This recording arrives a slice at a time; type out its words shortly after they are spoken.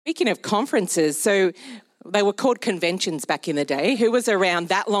Speaking of conferences, so they were called conventions back in the day. Who was around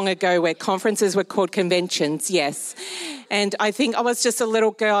that long ago where conferences were called conventions? Yes. And I think I was just a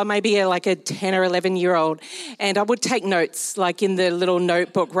little girl, maybe like a 10 or 11-year-old, and I would take notes, like in the little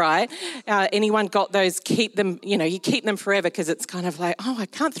notebook, right? Anyone got those, keep them, you keep them forever because it's kind of like, oh, I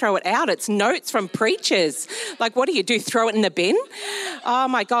can't throw it out. It's notes from preachers. Like, what do? Throw it in the bin? Oh,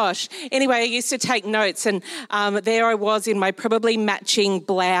 my gosh. Anyway, I used to take notes, and there I was in my probably matching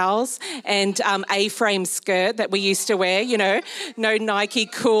blouse and A-frame skirt that we used to wear, no Nike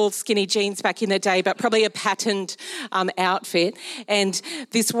cool skinny jeans back in the day, but probably a patterned outfit. And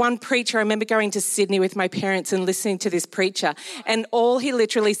this one preacher, I remember going to Sydney with my parents and listening to this preacher, and all he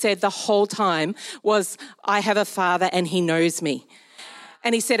literally said the whole time was, I have a father and he knows me.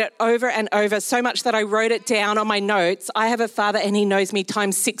 And he said it over and over, so much that I wrote it down on my notes. I have a father and he knows me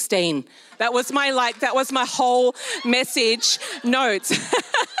times 16. That was my whole message notes.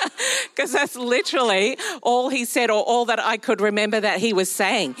 Because that's literally all he said, or all that I could remember that he was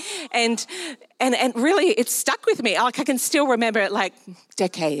saying. And really it stuck with me. Like, I can still remember it like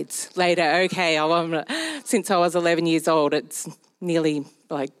decades later. Okay, since I was 11 years old, it's nearly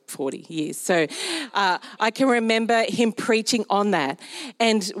like 40 years. So I can remember him preaching on that.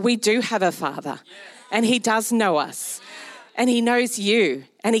 And we do have a father, and he does know us, and he knows you,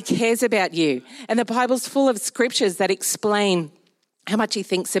 and he cares about you. And the Bible's full of scriptures that explain how much he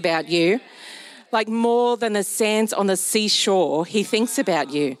thinks about you. Like, more than the sands on the seashore, he thinks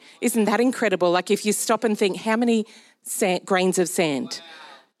about you. Isn't that incredible? Like, if you stop and think, how many grains of sand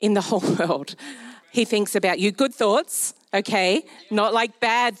in the whole world? He thinks about you. Good thoughts, okay? Not like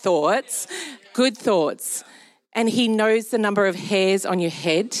bad thoughts, good thoughts. And he knows the number of hairs on your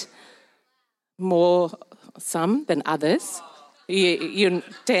head, more some than others.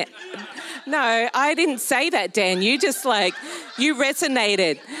 Dan, no, I didn't say that, Dan. You just you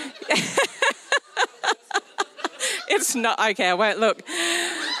resonated. It's not, okay, I won't look.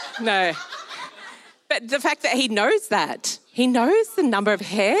 No. But the fact that he knows that, he knows the number of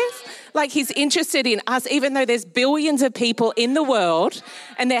hairs, like he's interested in us, even though there's billions of people in the world,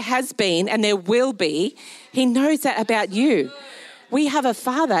 and there has been and there will be, he knows that about you. We have a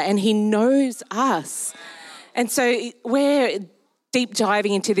father and he knows us. And so we're deep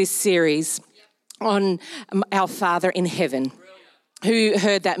diving into this series on our Father in heaven. Who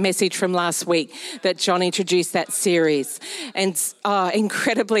heard that message from last week that John introduced that series and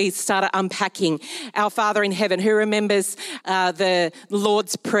incredibly started unpacking our Father in heaven. Who remembers the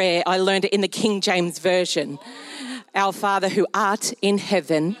Lord's Prayer? I learned it in the King James Version. Our Father who art in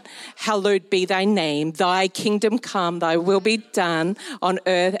heaven, hallowed be thy name. Thy kingdom come, thy will be done on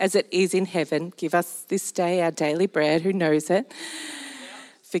earth as it is in heaven. Give us this day our daily bread. Who knows it?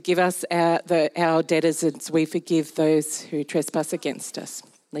 Forgive us our debtors as we forgive those who trespass against us.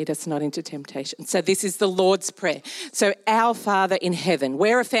 Lead us not into temptation. So this is the Lord's Prayer. So our Father in heaven.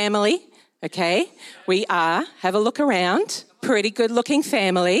 We're a family, okay? We are. Have a look around. Pretty good looking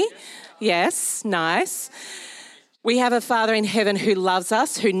family. Yes, nice. We have a Father in heaven who loves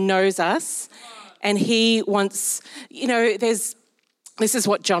us, who knows us, and he wants, this is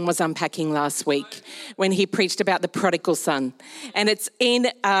what John was unpacking last week when he preached about the prodigal son. And it's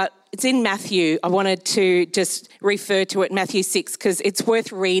in Matthew. I wanted to just refer to it, Matthew 6, because it's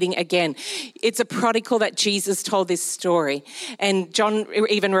worth reading again. It's a prodigal that Jesus told this story. And John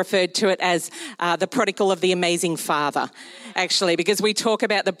even referred to it as the prodigal of the amazing father, actually, because we talk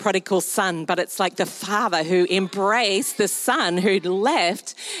about the prodigal son, but it's like the father who embraced the son who'd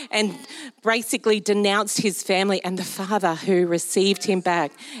left and basically denounced his family, and the father who received him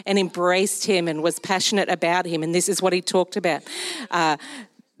back and embraced him and was passionate about him. And this is what he talked about.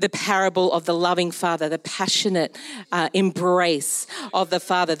 The parable of the loving father, the passionate embrace of the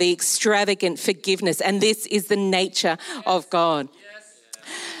father, the extravagant forgiveness. And this is the nature of God.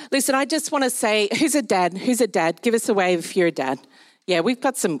 Listen, I just want to say, who's a dad? Who's a dad? Give us a wave if you're a dad. Yeah, we've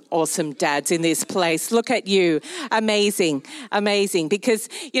got some awesome dads in this place. Look at you. Amazing, amazing. Because,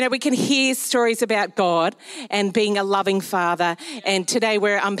 we can hear stories about God and being a loving father. And today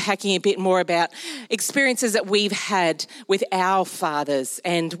we're unpacking a bit more about experiences that we've had with our fathers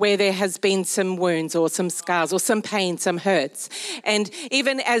and where there has been some wounds or some scars or some pain, some hurts. And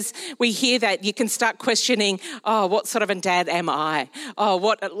even as we hear that, you can start questioning, what sort of a dad am I?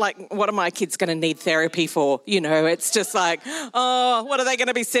 What are my kids going to need therapy for? It's just like, what are they going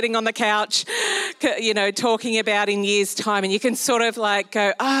to be sitting on the couch, talking about in years' time? And you can sort of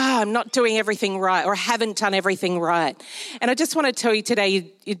go, I'm not doing everything right, or I haven't done everything right. And I just want to tell you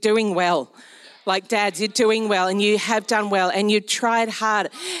today, you're doing well. Like, dads, you're doing well and you have done well and you tried hard.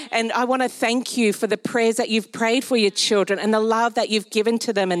 And I want to thank you for the prayers that you've prayed for your children and the love that you've given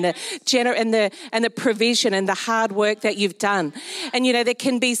to them and the provision and the hard work that you've done. And, you know, there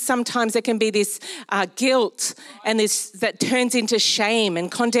can be this guilt and this that turns into shame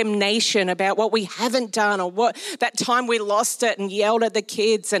and condemnation about what we haven't done or what that time we lost it and yelled at the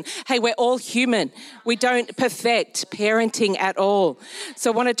kids. And, hey, we're all human. We don't perfect parenting at all.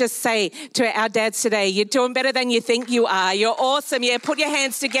 So I want to just say to our dads today, you're doing better than you think you are. You're awesome. Yeah, put your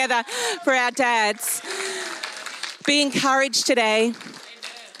hands together for our dads. Be encouraged today.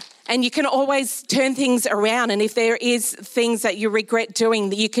 And you can always turn things around. And if there is things that you regret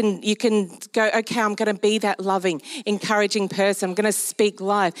doing, you can go, okay, I'm going to be that loving, encouraging person. I'm going to speak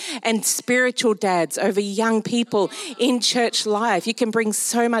life. And spiritual dads over young people in church life, you can bring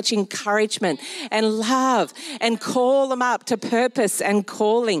so much encouragement and love and call them up to purpose and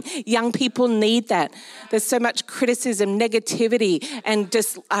calling. Young people need that. There's so much criticism, negativity, and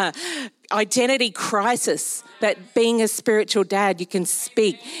just identity crisis, that being a spiritual dad, you can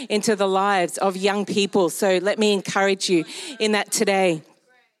speak into the lives of young people. So let me encourage you in that today.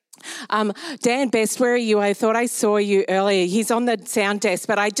 Dan Best, where are you? I thought I saw you earlier. He's on the sound desk,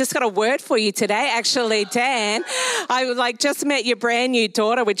 but I just got a word for you today, actually, Dan. I just met your brand new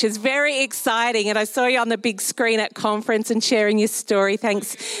daughter, which is very exciting. And I saw you on the big screen at conference and sharing your story.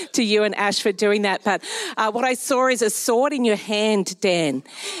 Thanks to you and Ash for doing that. But what I saw is a sword in your hand, Dan.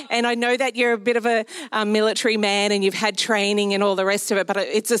 And I know that you're a bit of a military man and you've had training and all the rest of it, but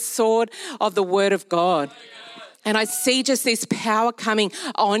it's a sword of the Word of God. And I see just this power coming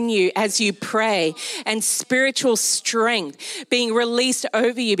on you as you pray and spiritual strength being released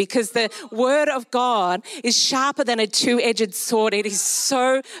over you, because the Word of God is sharper than a two-edged sword. It is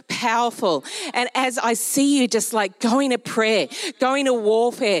so powerful. And as I see you just like going to prayer, going to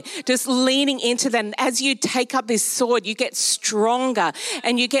warfare, just leaning into that, and as you take up this sword, you get stronger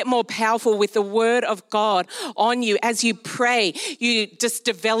and you get more powerful with the Word of God on you. As you pray, you just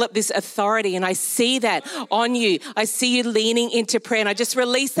develop this authority, and I see that on you. I see you leaning into prayer, and I just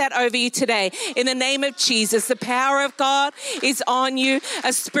release that over you today. In the name of Jesus, the power of God is on you,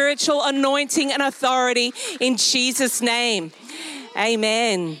 a spiritual anointing and authority in Jesus' name.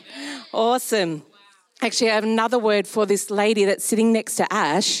 Amen. Awesome. Actually, I have another word for this lady that's sitting next to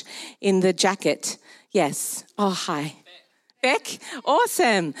Ash in the jacket. Yes. Oh, hi. Beck,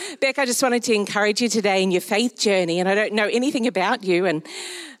 awesome. Beck, I just wanted to encourage you today in your faith journey, and I don't know anything about you, and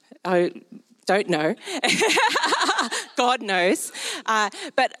I don't know. God knows.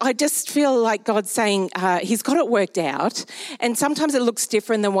 But I just feel like God's saying he's got it worked out. And sometimes it looks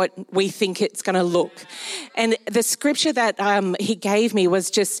different than what we think it's going to look. And the scripture that he gave me was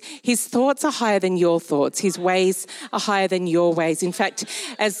just, his thoughts are higher than your thoughts. His ways are higher than your ways. In fact,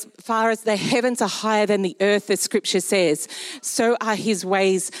 as far as the heavens are higher than the earth, the scripture says, so are his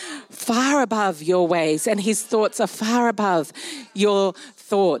ways far above your ways. And his thoughts are far above your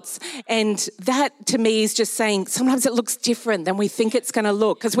thoughts. And that to me is just saying sometimes it looks different than we think it's going to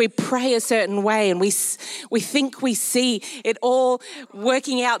look, because we pray a certain way and we think we see it all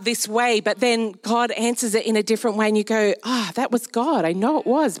working out this way, but then God answers it in a different way and you go, that was God. I know it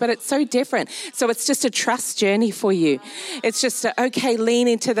was, but it's so different. So it's just a trust journey for you. It's just lean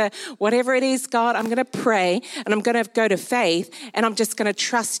into the whatever it is, God, I'm going to pray and I'm going to go to faith and I'm just going to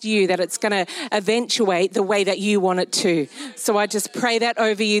trust you that it's going to eventuate the way that you want it to. So I just pray that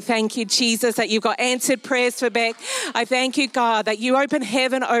over you. Thank you, Jesus, that you've got answered prayers for Beck. I thank you, God, that you open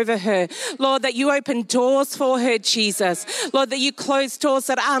heaven over her. Lord, that you open doors for her, Jesus. Lord, that you close doors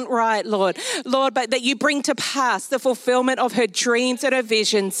that aren't right, Lord. Lord, but that you bring to pass the fulfillment of her dreams and her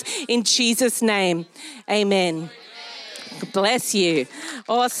visions in Jesus' name. Amen. Bless you.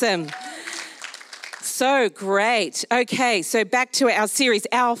 Awesome. So great. Okay, so back to our series,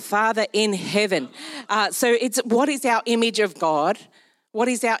 Our Father in Heaven. So it's what is our image of God? What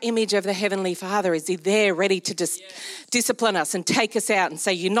is our image of the Heavenly Father? Is he there ready to just discipline us and take us out and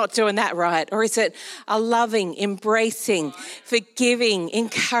say, you're not doing that right? Or is it a loving, embracing, forgiving,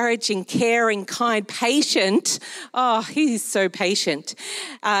 encouraging, caring, kind, patient? Oh, he's so patient.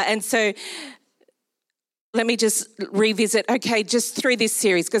 And so let me just revisit, just through this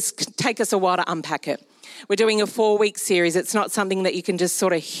series, because it can take us a while to unpack it. We're doing a 4-week series. It's not something that you can just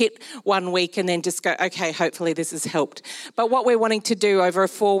sort of hit 1 week and then just go, okay, hopefully this has helped. But what we're wanting to do over a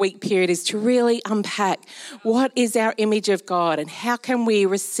 4-week period is to really unpack what is our image of God and how can we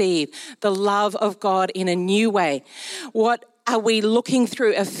receive the love of God in a new way? What are we looking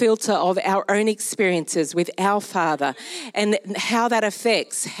through a filter of our own experiences with our Father and how that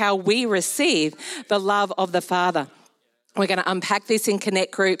affects how we receive the love of the Father? We're going to unpack this in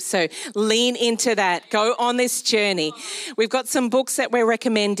Connect groups, so lean into that. Go on this journey. We've got some books that we're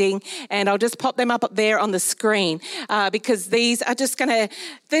recommending, and I'll just pop them up there on the screen because these are just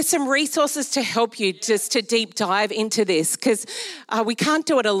there's some resources to help you just to deep dive into this because we can't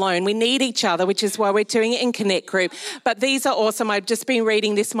do it alone. We need each other, which is why we're doing it in Connect group. But these are awesome. I've just been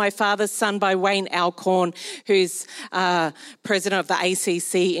reading this, My Father's Son by Wayne Alcorn, who's president of the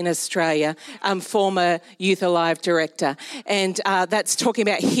ACC in Australia, former Youth Alive director. And that's talking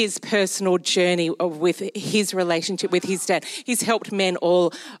about his personal journey with his relationship with his dad. He's helped men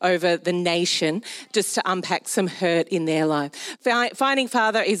all over the nation just to unpack some hurt in their life. Finding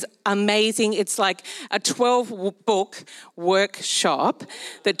Father is amazing. It's like a 12-book workshop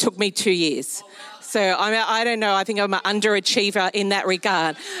that took me 2 years. So I don't know, I think I'm an underachiever in that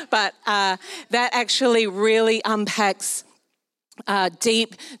regard. But that actually really unpacks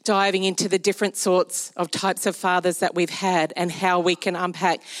deep diving into the different sorts of types of fathers that we've had and how we can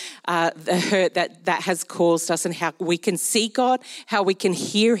unpack the hurt that has caused us and how we can see God, how we can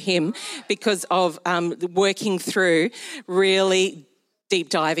hear him because of working through really deep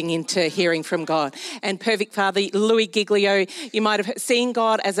diving into hearing from God. And Perfect Father, Louis Giglio, you might have seen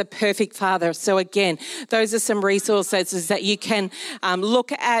God as a perfect father. So again, those are some resources that you can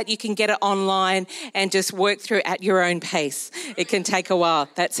look at. You can get it online and just work through at your own pace. It can take a while.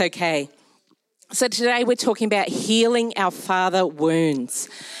 That's okay. So today we're talking about healing our father wounds.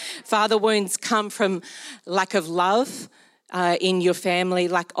 Father wounds come from lack of love in your family,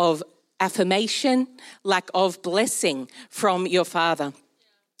 lack of affirmation, lack of blessing from your father.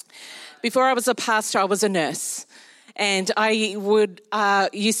 Before I was a pastor, I was a nurse. And I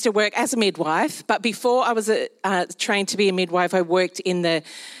used to work as a midwife. But before I was trained to be a midwife, I worked in the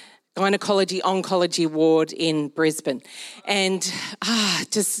gynecology-oncology ward in Brisbane. And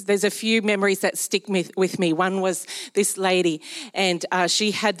there's a few memories that stick with me. One was this lady, and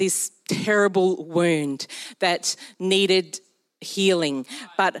she had this terrible wound that needed healing,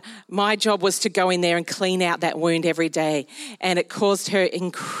 but my job was to go in there and clean out that wound every day, and it caused her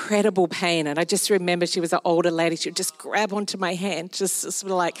incredible pain. And I just remember she was an older lady. She would just grab onto my hand, just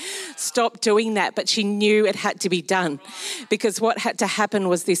sort of like, stop doing that. But she knew it had to be done because what had to happen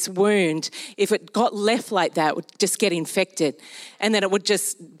was this wound, if it got left like that, would just get infected, and then it would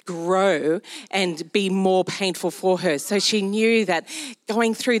just grow and be more painful for her. So she knew that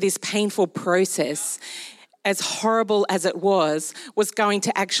going through this painful process, as horrible as it was going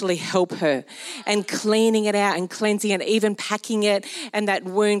to actually help her. And cleaning it out and cleansing it, even packing it, and that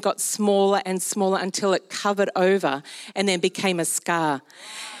wound got smaller and smaller until it covered over and then became a scar,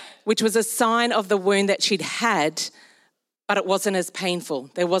 which was a sign of the wound that she'd had, but it wasn't as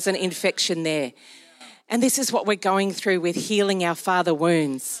painful. There wasn't infection there. And this is what we're going through with healing our father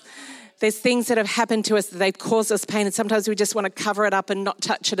wounds. There's things that have happened to us that they've caused us pain, and sometimes we just want to cover it up and not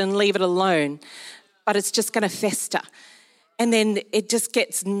touch it and leave it alone. But it's just going to fester. And then it just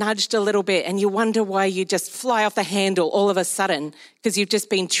gets nudged a little bit and you wonder why you just fly off the handle all of a sudden because you've just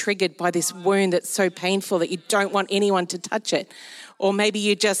been triggered by this wound that's so painful that you don't want anyone to touch it. Or maybe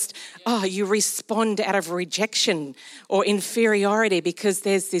you just, you respond out of rejection or inferiority because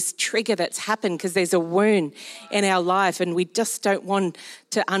there's this trigger that's happened because there's a wound in our life and we just don't want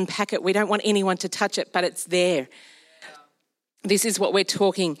to unpack it. We don't want anyone to touch it, but it's there. This is what we're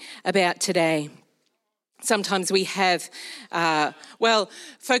talking about today. Sometimes we have,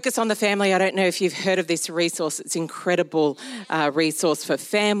 Focus on the Family. I don't know if you've heard of this resource. It's an incredible resource for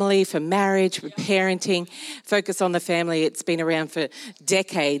family, for marriage, for parenting. Focus on the Family. It's been around for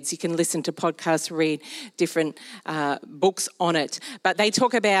decades. You can listen to podcasts, read different books on it. But they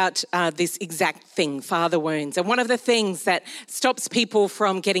talk about this exact thing, father wounds. And one of the things that stops people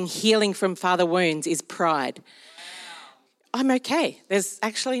from getting healing from father wounds is pride. I'm okay. There's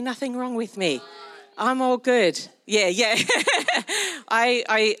actually nothing wrong with me. I'm all good. Yeah.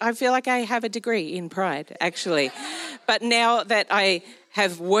 I feel like I have a degree in pride, actually. But now that I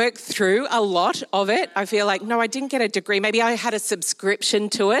have worked through a lot of it, I feel like, no, I didn't get a degree. Maybe I had a subscription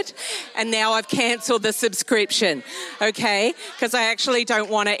to it, and now I've cancelled the subscription, okay? Because I actually don't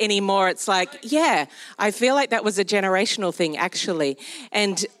want it anymore. It's like, yeah, I feel like that was a generational thing, actually.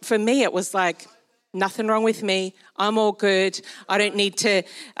 And for me, it was like, nothing wrong with me. I'm all good. I don't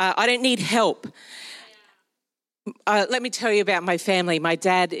need help. Let me tell you about my family. My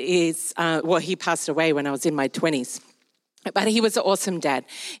dad is, he passed away when I was in my 20s. But he was an awesome dad.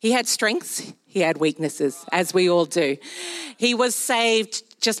 He had strengths, he had weaknesses, as we all do. He was saved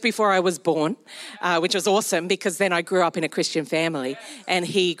just before I was born, which was awesome because then I grew up in a Christian family, and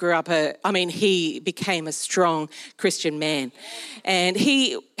he he became a strong Christian man. And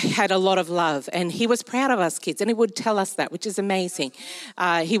he had a lot of love, and he was proud of us kids, and he would tell us that, which is amazing.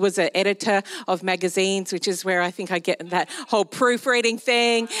 He was an editor of magazines, which is where I think I get that whole proofreading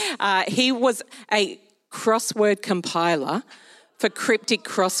thing. He was a crossword compiler for cryptic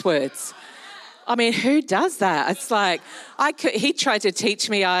crosswords. I mean, who does that? It's like, he tried to teach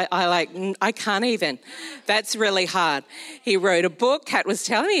me, I can't even. That's really hard. He wrote a book. Kat was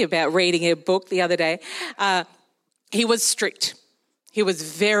telling me about reading a book the other day. He was strict. He was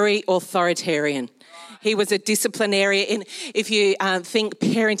very authoritarian. He was a disciplinarian. And if you think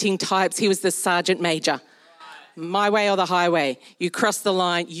parenting types, he was the sergeant major. My way or the highway. You cross the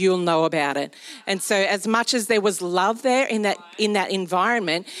line, you'll know about it. And so as much as there was love there in that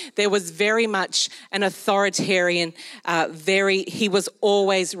environment, there was very much an authoritarian, he was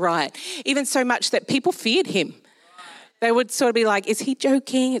always right. Even so much that people feared him. They would sort of be like, is he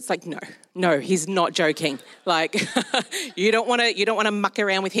joking? It's like, no, he's not joking. Like, you don't want to muck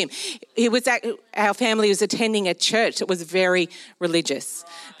around with him. Our family was attending a church that was very religious,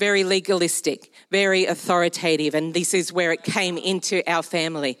 very legalistic, very authoritative, and this is where it came into our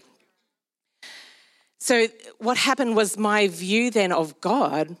family. So what happened was my view then of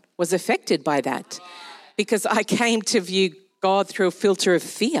God was affected by that, because I came to view God through a filter of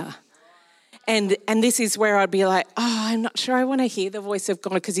fear. And this is where I'd be like, I'm not sure I want to hear the voice of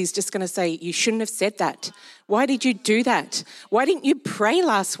God, because he's just going to say, you shouldn't have said that. Why did you do that? Why didn't you pray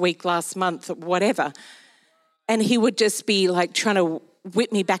last week, last month, whatever? And he would just be like trying to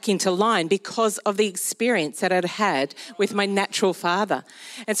whip me back into line because of the experience that I'd had with my natural father.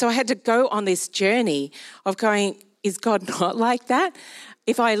 And so I had to go on this journey of going, is God not like that?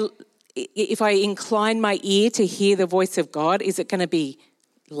 If I incline my ear to hear the voice of God, is it going to be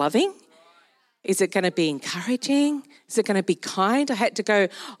loving? Is it going to be encouraging? Is it going to be kind? I had to go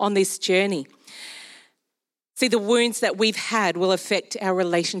on this journey. See, the wounds that we've had will affect our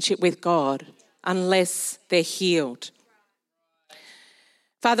relationship with God unless they're healed.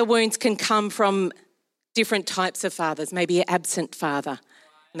 Father wounds can come from different types of fathers, maybe an absent father.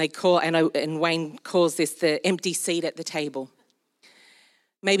 And Wayne calls this the empty seat at the table.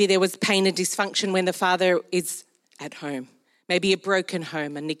 Maybe there was pain and dysfunction when the father is at home. Maybe a broken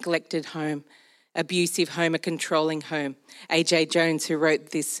home, a neglected home, abusive home, a controlling home. A.J. Jones, who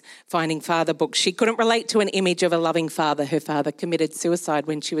wrote this Finding Father book, she couldn't relate to an image of a loving father. Her father committed suicide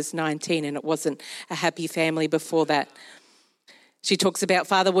when she was 19, and it wasn't a happy family before that. She talks about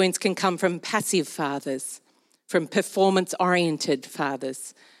father wounds can come from passive fathers, from performance-oriented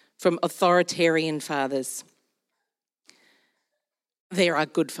fathers, from authoritarian fathers. There are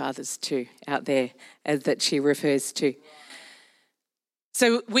good fathers too out there, as that she refers to.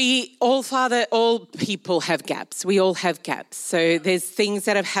 So all people have gaps. We all have gaps. So there's things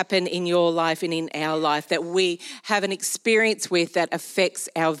that have happened in your life and in our life that we have an experience with that affects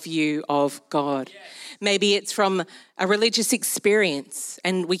our view of God. Maybe it's from a religious experience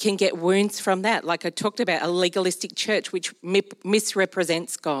and we can get wounds from that. Like I talked about, a legalistic church which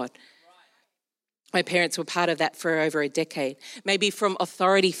misrepresents God. My parents were part of that for over a decade. Maybe from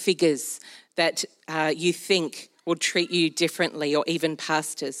authority figures that you think will treat you differently, or even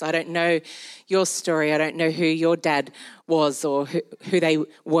pastors. I don't know your story. I don't know who your dad was or who they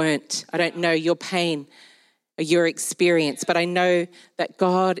weren't. I don't know your pain or your experience, but I know that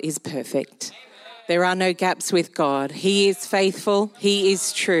God is perfect. There are no gaps with God. He is faithful. He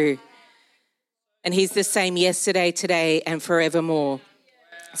is true. And he's the same yesterday, today, and forevermore.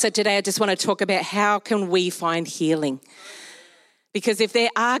 So today I just want to talk about how can we find healing. Because if there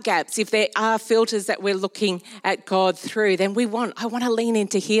are gaps, if there are filters that we're looking at God through, then I want to lean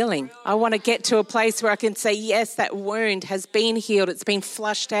into healing. I want to get to a place where I can say, yes, that wound has been healed. It's been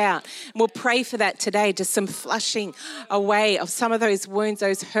flushed out. And we'll pray for that today, just some flushing away of some of those wounds,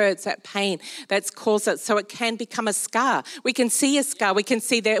 those hurts, that pain that's caused it, so it can become a scar. We can see a scar. We can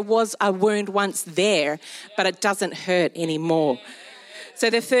see there was a wound once there, but it doesn't hurt anymore. So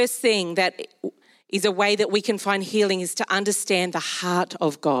the first thing that is a way that we can find healing is to understand the heart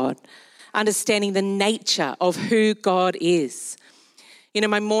of God, understanding the nature of who God is. You know,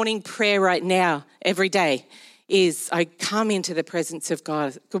 my morning prayer right now, every day, is I come into the presence of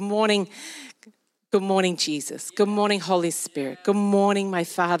God. Good morning, Jesus. Good morning, Holy Spirit. Good morning, my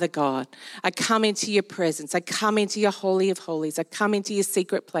Father God. I come into your presence. I come into your Holy of Holies. I come into your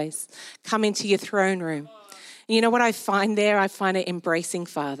secret place. Come into your throne room. And you know what I find there? I find an embracing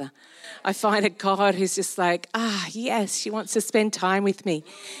Father. I find a God who's just like, yes, she wants to spend time with me.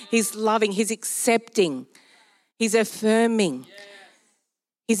 He's loving, he's accepting, he's affirming,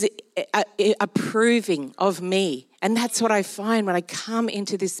 he's approving of me. And that's what I find when I come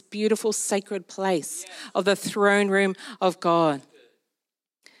into this beautiful sacred place of the throne room of God.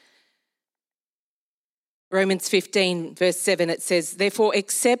 Romans 15 verse 7, it says, therefore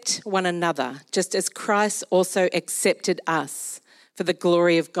accept one another, just as Christ also accepted us for the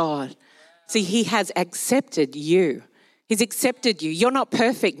glory of God. See, he has accepted you. He's accepted you. You're not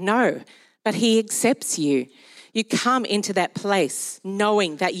perfect, no, but he accepts you. You come into that place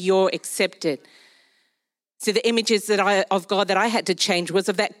knowing that you're accepted. See, the images of God that I had to change was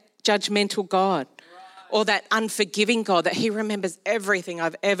of that judgmental God or that unforgiving God, that he remembers everything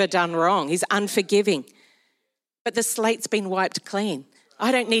I've ever done wrong. He's unforgiving. But the slate's been wiped clean.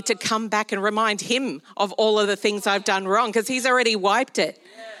 I don't need to come back and remind him of all of the things I've done wrong because he's already wiped it.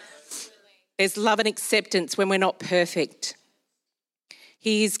 There's love and acceptance when we're not perfect.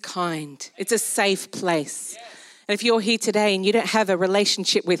 He is kind. It's a safe place. And if you're here today and you don't have a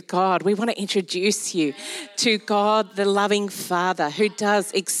relationship with God, we want to introduce you to God, the loving Father who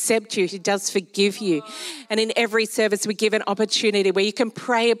does accept you, who does forgive you. And in every service, we give an opportunity where you can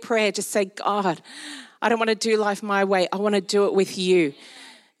pray a prayer, just say, God, I don't want to do life my way. I want to do it with you.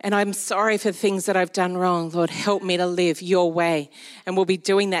 And I'm sorry for things that I've done wrong. Lord, help me to live your way. And we'll be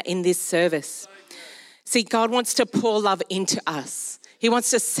doing that in this service. See, God wants to pour love into us. He wants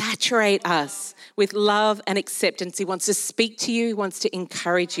to saturate us with love and acceptance. He wants to speak to you. He wants to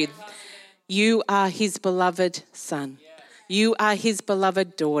encourage you. You are his beloved son. You are his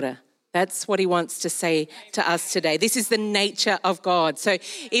beloved daughter. That's what he wants to say to us today. This is the nature of God. So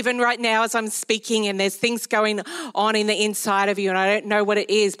even right now as I'm speaking and there's things going on in the inside of you and I don't know what it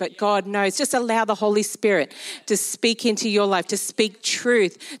is, but God knows, just allow the Holy Spirit to speak into your life, to speak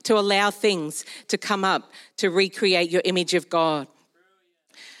truth, to allow things to come up, to recreate your image of God.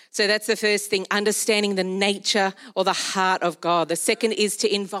 So that's the first thing, understanding the nature or the heart of God. The second is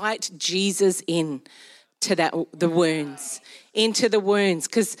to invite Jesus in to the wounds, into the wounds,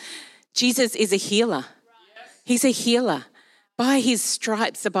 because Jesus is a healer. He's a healer. By his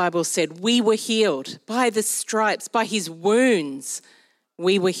stripes, the Bible said, we were healed. By the stripes, by his wounds,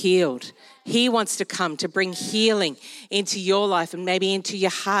 we were healed. He wants to come to bring healing into your life and maybe into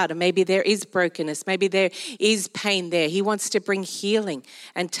your heart, and maybe there is brokenness, maybe there is pain there. He wants to bring healing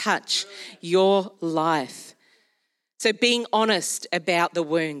and touch your life. So being honest about the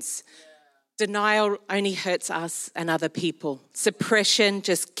wounds. Denial only hurts us and other people. Suppression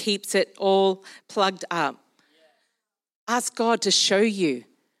just keeps it all plugged up. Ask God to show you,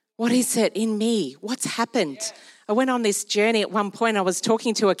 what is it in me? What's happened? I went on this journey at one point. I was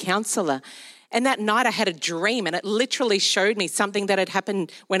talking to a counsellor, and that night I had a dream, and it literally showed me something that had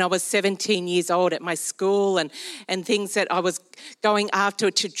happened when I was 17 years old at my school, and things that I was going after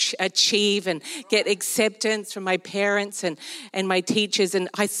to achieve and get acceptance from my parents and my teachers. And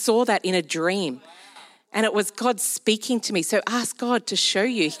I saw that in a dream, and it was God speaking to me. So ask God to show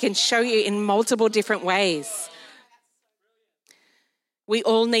you. He can show you in multiple different ways. We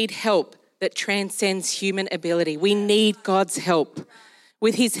all need help that transcends human ability. We need God's help.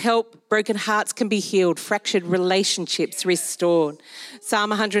 With his help, broken hearts can be healed, fractured relationships restored. Psalm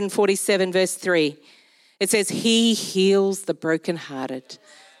 147 verse 3, it says, he heals the brokenhearted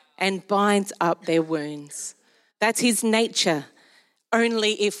and binds up their wounds. That's his nature,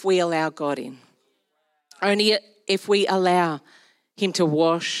 only if we allow God in. Only if we allow him to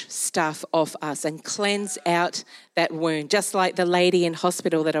wash stuff off us and cleanse out that wound. Just like the lady in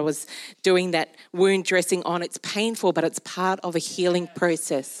hospital that I was doing that wound dressing on. It's painful, but it's part of a healing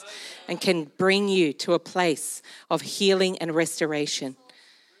process and can bring you to a place of healing and restoration.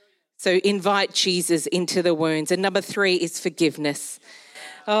 So invite Jesus into the wounds. And number 3 is forgiveness.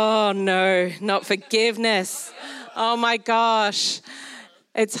 Oh no, not forgiveness. Oh my gosh.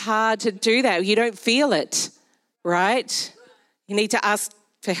 It's hard to do that. You don't feel it, right? You need to ask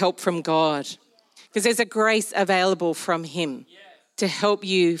for help from God because there's a grace available from him to help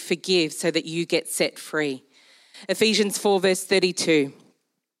you forgive so that you get set free. Ephesians 4 verse 32,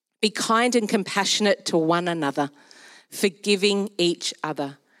 be kind and compassionate to one another, forgiving each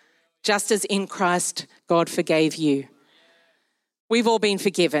other, just as in Christ God forgave you. We've all been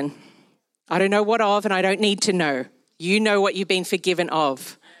forgiven. I don't know what of, and I don't need to know. You know what you've been forgiven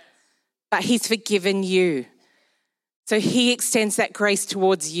of, but he's forgiven you. So he extends that grace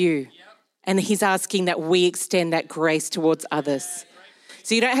towards you, and he's asking that we extend that grace towards others.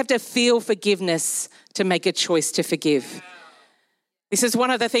 So you don't have to feel forgiveness to make a choice to forgive. This is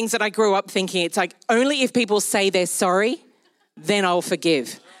one of the things that I grew up thinking. It's like, only if people say they're sorry, then I'll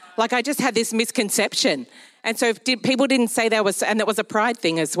forgive. Like, I just had this misconception. And so if people didn't say there was, and it was a pride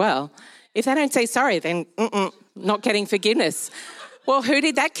thing as well. If they don't say sorry, then not getting forgiveness. Well, who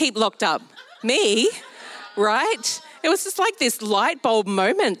did that keep locked up? Me, right? It was just like this light bulb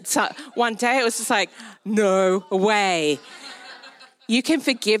moment. So one day it was just like, no way. You can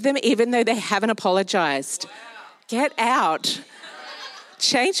forgive them even though they haven't apologised. Get out.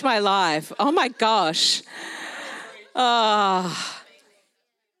 Changed my life. Oh my gosh. Oh.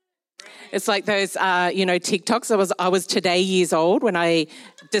 It's like those, TikToks. I was today years old when I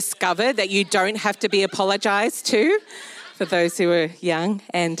discovered that you don't have to be apologised to, for those who are young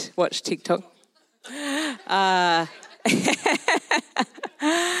and watch TikTok. I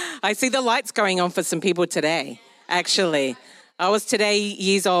see the lights going on for some people today, actually. I was today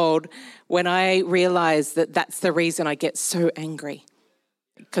years old when I realised that that's the reason I get so angry,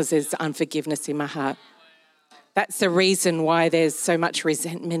 because there's unforgiveness in my heart. That's the reason why there's so much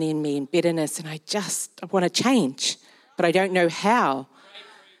resentment in me and bitterness, and I want to change, but I don't know how.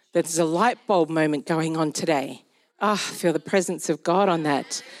 There's a light bulb moment going on today. Oh, I feel the presence of God on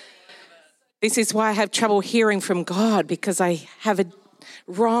that. This is why I have trouble hearing from God, because I have a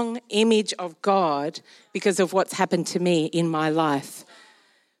wrong image of God because of what's happened to me in my life.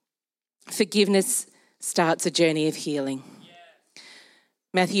 Forgiveness starts a journey of healing.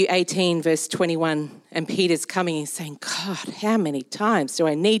 Matthew 18, verse 21, and Peter's coming and saying, God, how many times do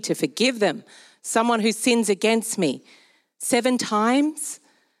I need to forgive them? Someone who sins against me. 7 times?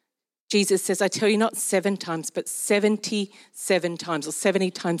 Jesus says, I tell you, not 7 times, but 77 times, or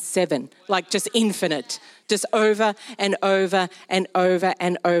 70 times 7, like just infinite, just over and over and over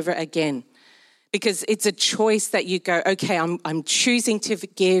and over again. Because it's a choice that you go, okay, I'm choosing to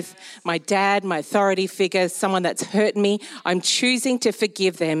forgive my dad, my authority figure, someone that's hurt me. I'm choosing to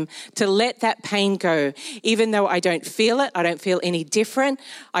forgive them, to let that pain go. Even though I don't feel it, I don't feel any different.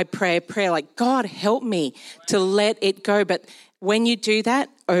 I pray a prayer like, God, help me to let it go. But when you do that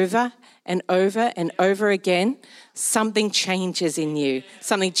over and over and over again, something changes in you.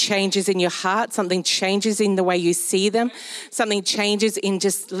 Something changes in your heart. Something changes in the way you see them. Something changes in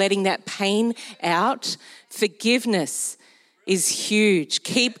just letting that pain out. Forgiveness is huge.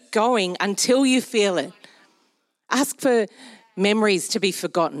 Keep going until you feel it. Ask for memories to be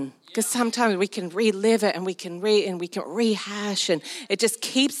forgotten, because sometimes we can relive it and we can rehash, and it just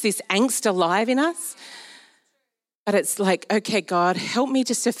keeps this angst alive in us. But it's like, okay, God, help me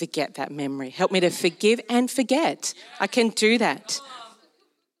just to forget that memory. Help me to forgive and forget. I can do that.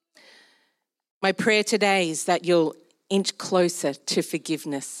 My prayer today is that you'll inch closer to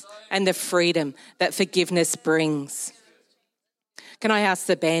forgiveness and the freedom that forgiveness brings. Can I ask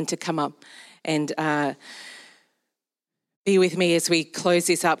the band to come up and be with me as we close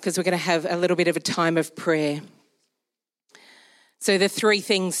this up, because we're going to have a little bit of a time of prayer. So the 3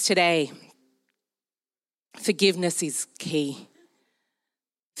 things today. Forgiveness is key.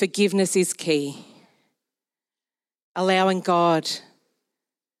 Forgiveness is key. Allowing God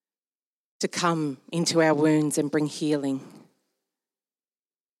to come into our wounds and bring healing.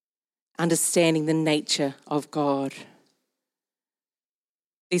 Understanding the nature of God.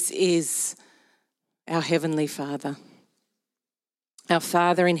 This is our Heavenly Father. Our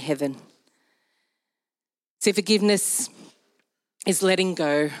Father in heaven. See, forgiveness is letting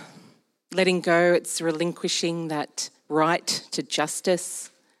go. Letting go, it's relinquishing that right to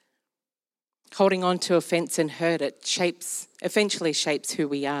justice. Holding on to offence and hurt, it eventually shapes who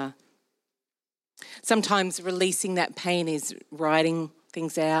we are. Sometimes releasing that pain is writing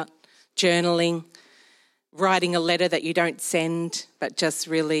things out, journaling, writing a letter that you don't send but just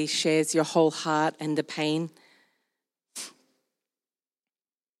really shares your whole heart and the pain.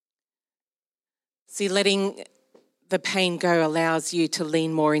 See, letting the pain go allows you to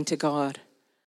lean more into God.